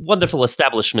this wonderful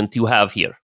establishment you have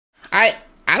here?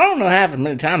 I don't know half as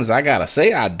many times I gotta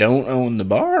say I don't own the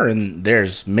bar, and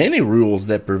there's many rules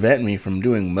that prevent me from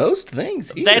doing most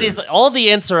things here. That is all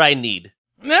the answer I need.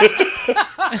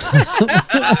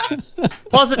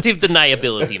 Positive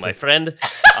deniability, my friend.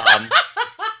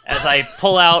 As I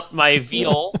pull out my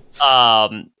viol,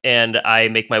 and I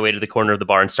make my way to the corner of the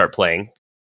bar and start playing.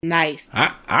 Nice. All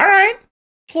right.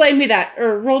 Play me that,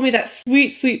 or roll me that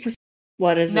sweet.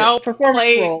 What is No, it?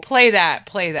 Performance roll. play that.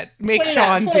 Make Play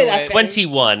Sean that, do play that, it. baby.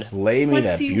 21. Play me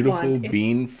that 21. beautiful It's-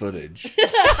 bean footage.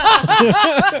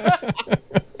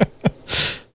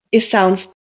 It sounds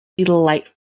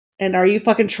delightful. And are you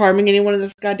fucking charming anyone in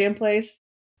this goddamn place?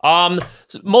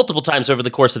 Multiple times over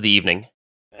the course of the evening.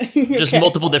 Just Okay.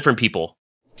 multiple different people.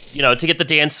 To get the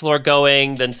dance floor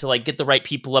going, then to get the right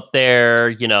people up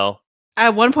there,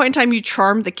 At one point in time, you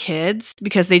charmed the kids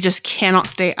because they just cannot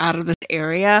stay out of this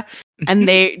area, and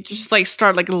they just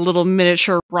start a little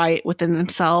miniature rite within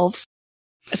themselves.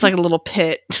 It's like a little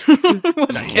pit.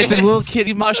 It's a little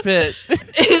kitty mosh pit.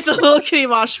 It's a little kitty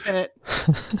mosh pit.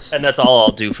 And that's all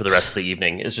I'll do for the rest of the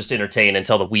evening is just entertain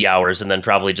until the wee hours and then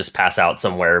probably just pass out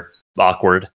somewhere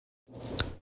awkward.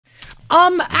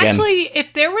 Actually,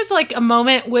 if there was a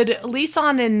moment, would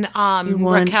Lisan and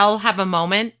won. Raquel have a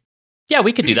moment? Yeah,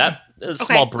 we could do that. A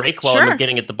small break while sure. I'm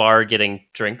getting at the bar, getting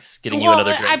drinks, getting you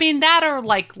another drink. I mean, that or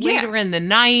later in the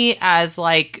night as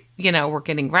we're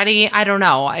getting ready. I don't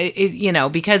know.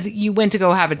 Because you went to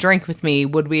go have a drink with me,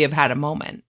 would we have had a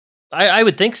moment? I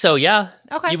would think so, yeah.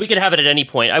 Okay. We could have it at any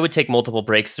point. I would take multiple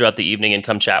breaks throughout the evening and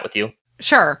come chat with you.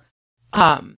 Sure.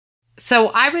 So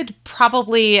I would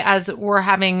probably, as we're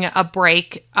having a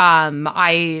break,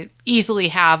 I easily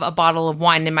have a bottle of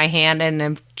wine in my hand and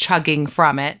am chugging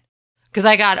from it because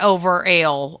I got over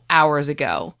ale hours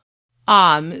ago.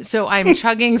 So I'm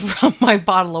chugging from my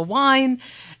bottle of wine,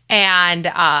 and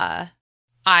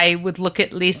I would look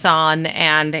at Lisan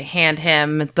and hand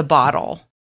him the bottle.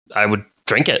 I would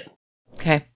drink it.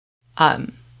 Okay.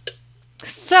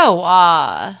 So,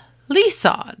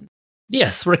 Lisan,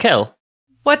 Yes, Raquel.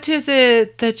 what is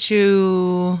it that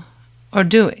you are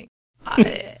doing?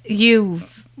 You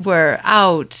were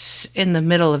out in the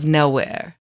middle of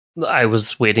nowhere. I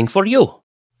was waiting for you.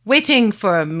 Waiting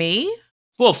for me?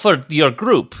 Well, for your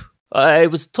group. I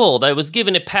was told, I was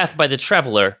given a path by the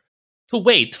traveler to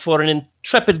wait for an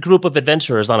intrepid group of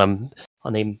adventurers on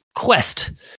a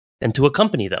quest and to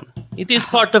accompany them. It is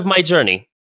part of my journey.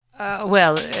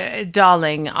 Well,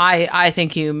 darling, I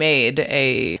think you made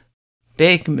a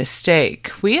big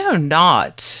mistake. We are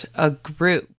not a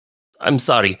group. I'm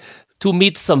sorry. To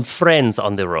meet some friends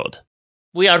on the road.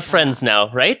 We are friends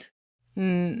now, right?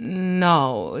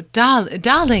 No,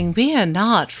 darling, we are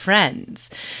not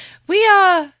friends. We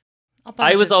are...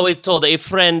 I was always told a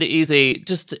friend is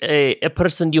just a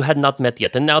person you had not met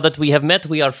yet. And now that we have met,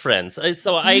 we are friends.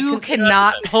 You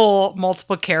cannot pull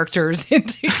multiple characters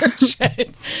into your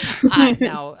shit.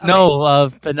 No. Okay. No,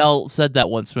 Fennel said that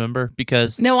once, remember?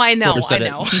 Because No, I know. Twitter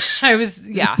I said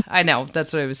know. I know.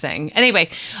 That's what I was saying. Anyway,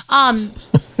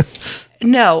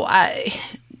 no,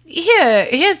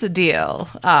 here's the deal,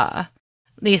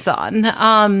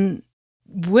 Lisan.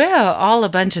 We're all a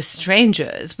bunch of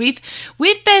strangers. We've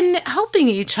been helping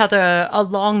each other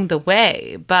along the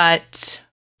way, but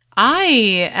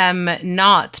I am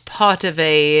not part of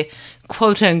a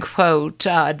quote unquote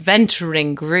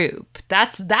adventuring group.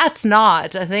 That's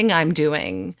not a thing I'm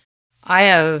doing. I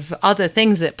have other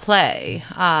things at play.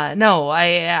 No,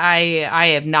 I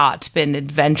have not been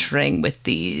adventuring with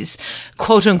these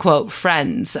quote unquote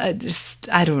friends.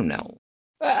 I don't know.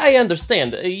 I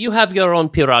understand. You have your own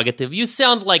prerogative. You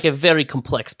sound like a very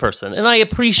complex person, and I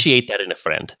appreciate that in a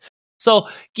friend. So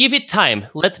give it time.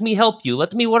 Let me help you.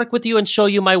 Let me work with you and show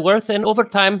you my worth. And over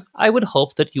time, I would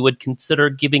hope that you would consider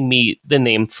giving me the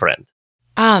name friend.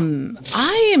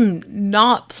 I am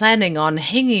not planning on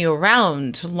hanging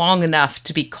around long enough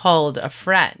to be called a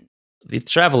friend. The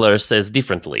traveler says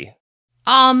differently.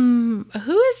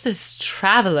 Who is this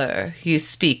traveler you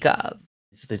speak of?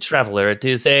 The traveler, it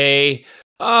is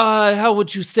how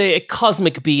would you say, a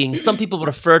cosmic being. Some people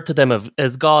refer to them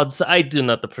as gods. I do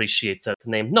not appreciate that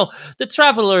name. No, the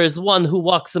traveler is one who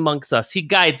walks amongst us. He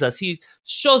guides us. He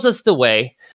shows us the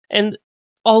way. And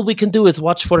all we can do is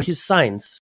watch for his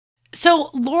signs. So,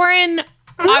 Lauren,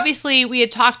 obviously, we had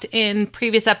talked in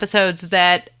previous episodes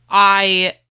that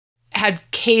I had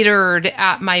catered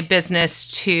at my business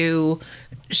to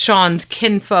Sean's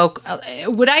kinfolk.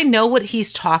 Would I know what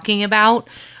he's talking about?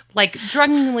 Like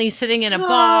drunkenly sitting in a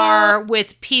bar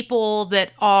with people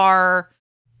that are,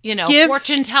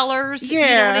 fortune tellers. Yeah. You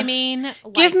know what I mean?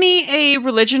 Give me a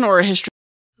religion or a history.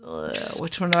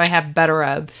 Which one do I have better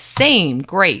of? Same.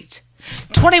 Great.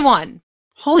 21.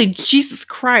 Holy Jesus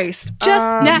Christ.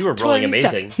 Just nat you were rolling 20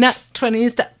 amazing. Step. Nat 20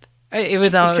 step. It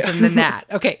was almost in the nat.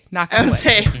 Okay, not going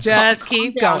to Just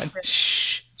keep down. going.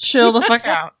 Shh. Chill the fuck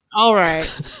out. All right.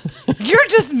 You're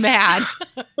just mad.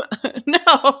 No.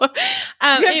 You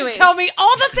have to tell me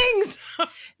all the things.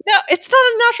 No, it's not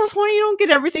a natural 20. You don't get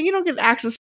everything. You don't get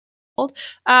access to the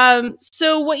world.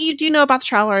 So what you do know about the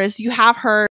traveler is you have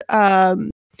heard the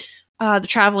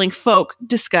traveling folk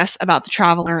discuss about the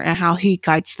traveler and how he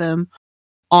guides them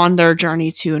on their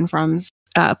journey to and from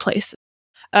places.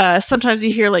 Sometimes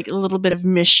you hear like a little bit of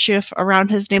mischief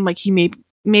around his name, like he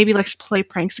maybe likes to play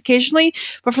pranks occasionally,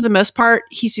 but for the most part,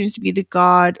 he seems to be the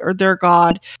god or their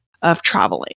god of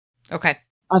traveling. Okay.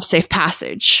 Of safe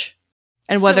passage.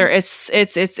 And whether it's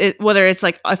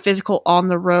like a physical on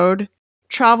the road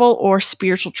travel or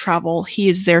spiritual travel, he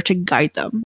is there to guide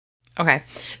them. Okay.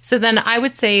 So then I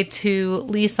would say to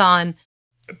Lisan,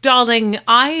 darling,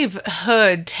 I've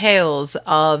heard tales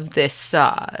of this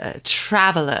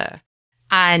traveler,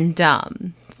 and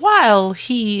while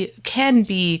he can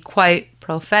be quite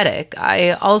prophetic,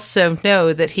 I also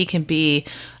know that he can be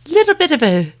a little bit of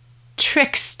a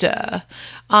trickster,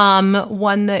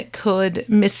 one that could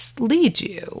mislead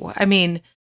you. I mean,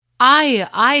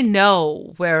 I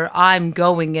know where I'm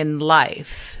going in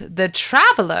life. The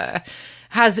traveler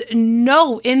has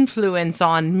no influence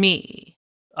on me.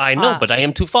 I know, but I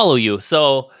am to follow you,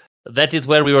 so that is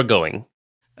where we were going.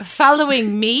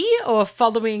 Following me or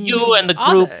following you and the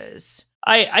group? Others?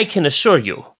 I can assure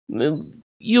you,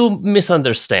 you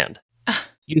misunderstand.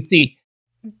 You see,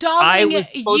 darling, I was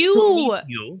supposed to meet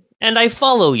you, and I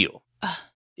follow you.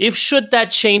 If should that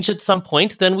change at some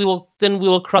point, then we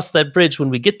will cross that bridge when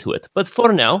we get to it. But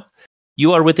for now,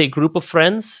 you are with a group of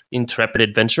friends, intrepid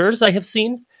adventurers I have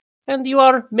seen, and you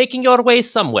are making your way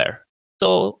somewhere.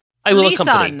 So I will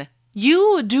accompany. Lisan,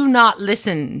 you do not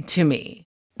listen to me.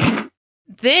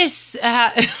 This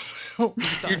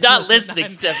you're not listening,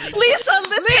 Stephanie. Lisan,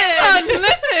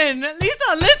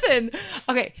 listen.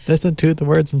 Okay. Listen to the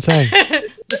words I'm saying.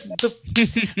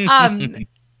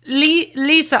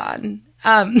 Lisan,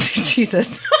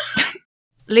 Jesus.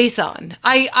 Lisan,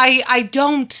 I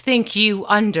don't think you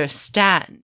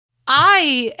understand.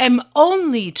 I am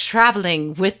only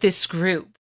traveling with this group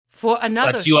for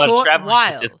another short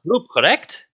while. With this group,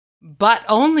 correct? But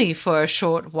only for a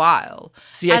short while.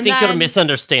 See, I think you're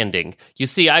misunderstanding. You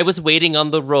see, I was waiting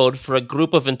on the road for a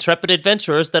group of intrepid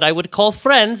adventurers that I would call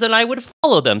friends, and I would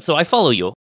follow them, so I follow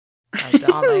you. Oh,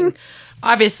 darling.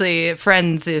 obviously,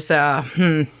 friends is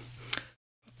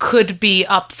could be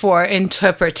up for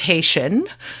interpretation.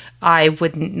 I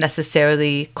wouldn't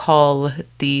necessarily call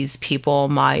these people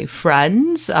my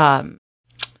friends.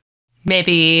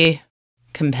 Maybe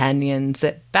companions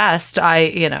at best.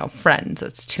 Friends,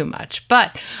 it's too much.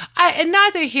 But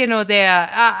neither here nor there.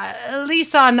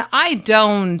 Lisan, I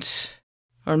don't,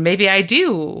 or maybe I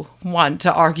do want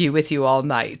to argue with you all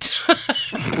night.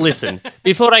 Listen,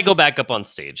 before I go back up on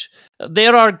stage,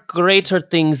 there are greater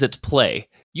things at play.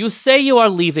 You say you are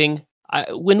leaving.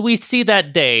 When we see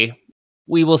that day,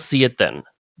 we will see it then.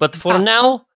 But for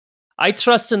now, I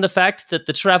trust in the fact that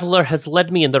the traveler has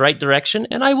led me in the right direction,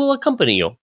 and I will accompany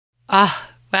you.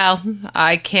 Well,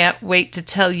 I can't wait to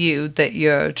tell you that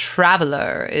your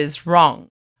traveler is wrong.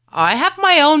 I have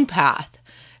my own path,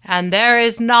 and there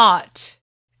is not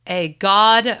a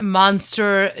god,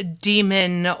 monster,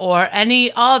 demon, or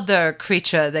any other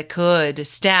creature that could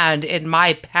stand in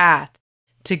my path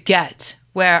to get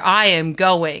where I am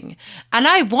going. And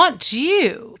I want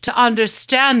you to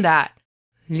understand that,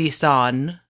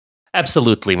 Lisan.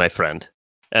 Absolutely, my friend.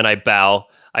 And I bow.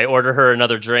 I order her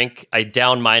another drink. I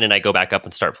down mine, and I go back up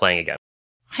and start playing again.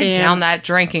 I down that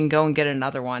drink and go and get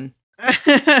another one.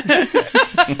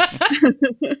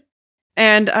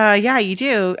 And you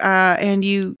do. And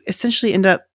you essentially end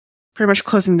up pretty much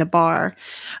closing the bar.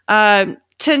 Tendra,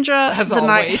 As the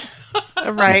always.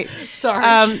 night, right?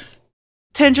 Sorry.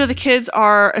 Tendra, the kids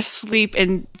are asleep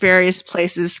in various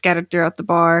places scattered throughout the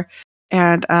bar,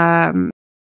 and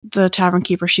the tavern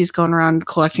keeper, she's going around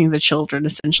collecting the children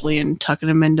essentially and tucking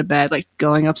them into bed, like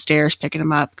going upstairs, picking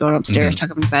them up, going upstairs,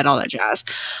 tucking them to bed, all that jazz.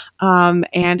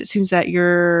 And it seems that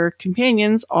your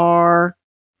companions are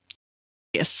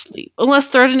asleep. Unless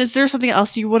Thornton, is there something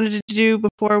else you wanted to do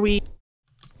before we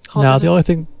call No, it the only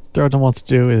thing Thornton wants to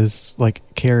do is like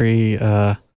carry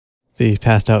the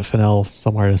passed out Fennel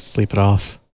somewhere to sleep it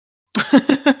off.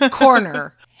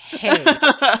 Corner. Hey.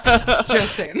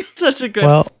 Just saying. Such a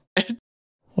good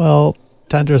Well,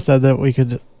 Tendra said that we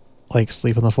could like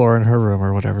sleep on the floor in her room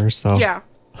or whatever, so yeah.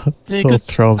 so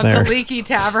throw them A there. leaky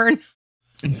tavern.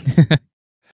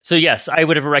 So yes, I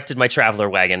would have erected my traveler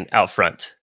wagon out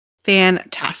front.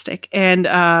 Fantastic. And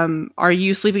are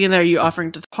you sleeping in there? Are you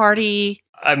offering to the party?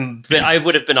 I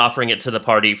would have been offering it to the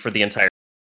party for the entire.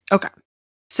 Okay.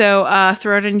 So,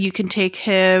 Throden, you can take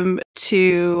him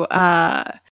to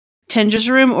Tendra's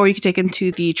room, or you can take him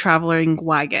to the traveling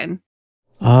wagon.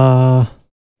 I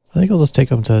think I'll just take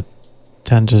him to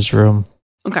Tendra's room.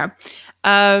 Okay.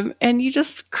 And you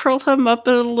just curl him up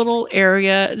in a little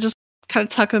area, just kind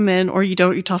of tuck him in, or you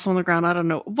don't, you toss him on the ground. I don't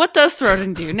know. What does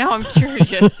Throden do? Now I'm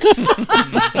curious.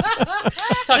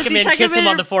 Tuck him in, kiss him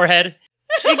on the forehead.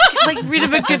 Like read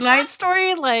him a goodnight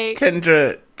story? Like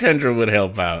Tendra would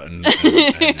help out. And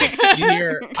You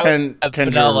hear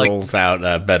Tendra rolls out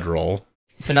a bedroll.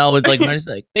 Fennel would just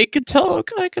like, they can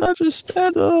talk, I can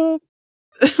understand them.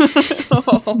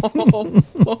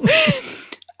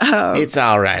 It's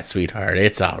all right, sweetheart.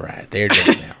 It's all right. They're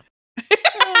dead now.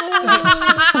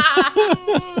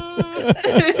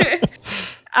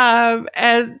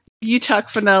 As you tuck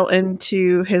Fennel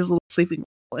into his little sleeping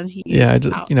pool, and he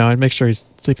I'd make sure he's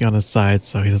sleeping on his side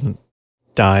so he doesn't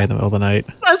die in the middle of the night.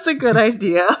 That's a good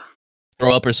idea.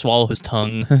 Throw up or swallow his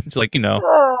tongue. It's like,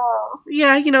 Oh,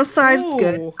 yeah, side's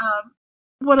good.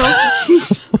 What else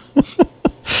is he?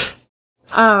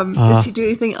 Does he do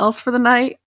anything else for the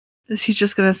night? Is he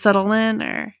just gonna settle in,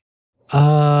 or?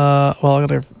 Well, I'm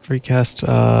gonna recast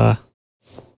my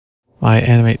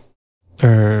animate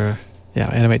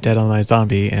dead on my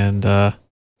zombie and go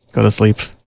to sleep.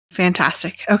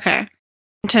 Fantastic. Okay.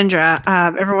 Tendra,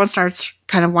 everyone starts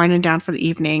kind of winding down for the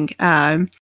evening.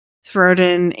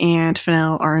 Throden and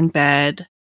Fennel are in bed.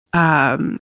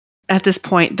 At this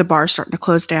point, the bar's starting to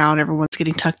close down. Everyone's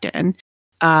getting tucked in.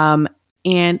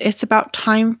 And it's about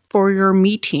time for your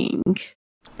meeting.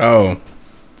 Oh,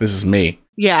 this is me.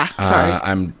 Yeah, sorry.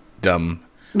 I'm dumb.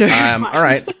 No, you're fine. All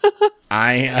right.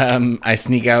 I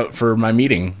sneak out for my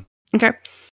meeting. Okay.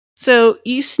 So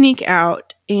you sneak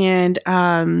out, and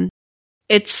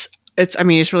it's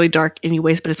really dark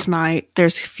anyways, but it's night.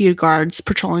 There's a few guards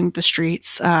patrolling the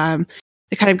streets. They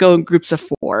kind of go in groups of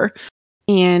 4.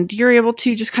 And you're able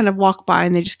to just kind of walk by,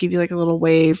 and they just give you like a little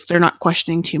wave. They're not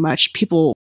questioning too much.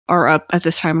 People are up at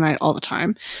this time of night all the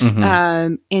time.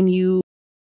 Mm-hmm. And you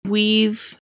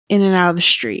weave in and out of the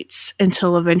streets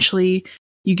until eventually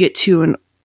you get to an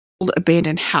old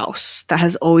abandoned house that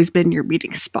has always been your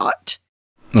meeting spot.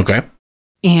 Okay.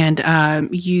 And I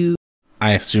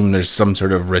assume there's some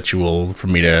sort of ritual for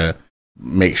me to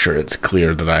make sure it's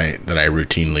clear that I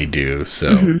routinely do.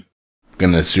 So I'm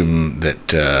gonna assume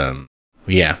that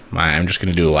yeah, I'm just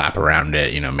going to do a lap around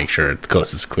it, make sure the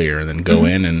coast is clear, and then go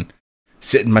in and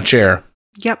sit in my chair.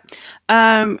 Yep.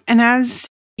 And as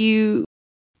you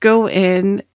go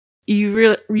in,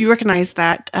 you recognize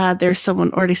that there's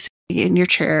someone already sitting in your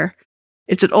chair.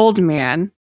 It's an old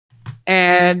man,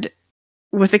 and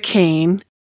with a cane,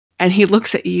 and he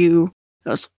looks at you,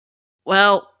 goes,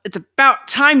 "Well, it's about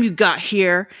time you got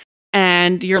here."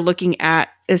 And you're looking at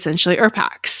essentially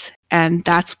Urpax. And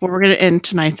that's where we're going to end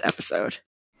tonight's episode.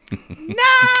 Nice.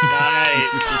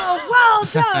 Well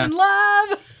done,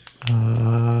 love.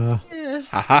 Yes.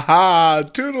 Ha ha ha!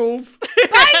 Toodles!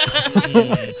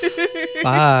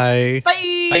 Bye.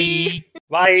 Bye.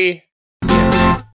 Bye.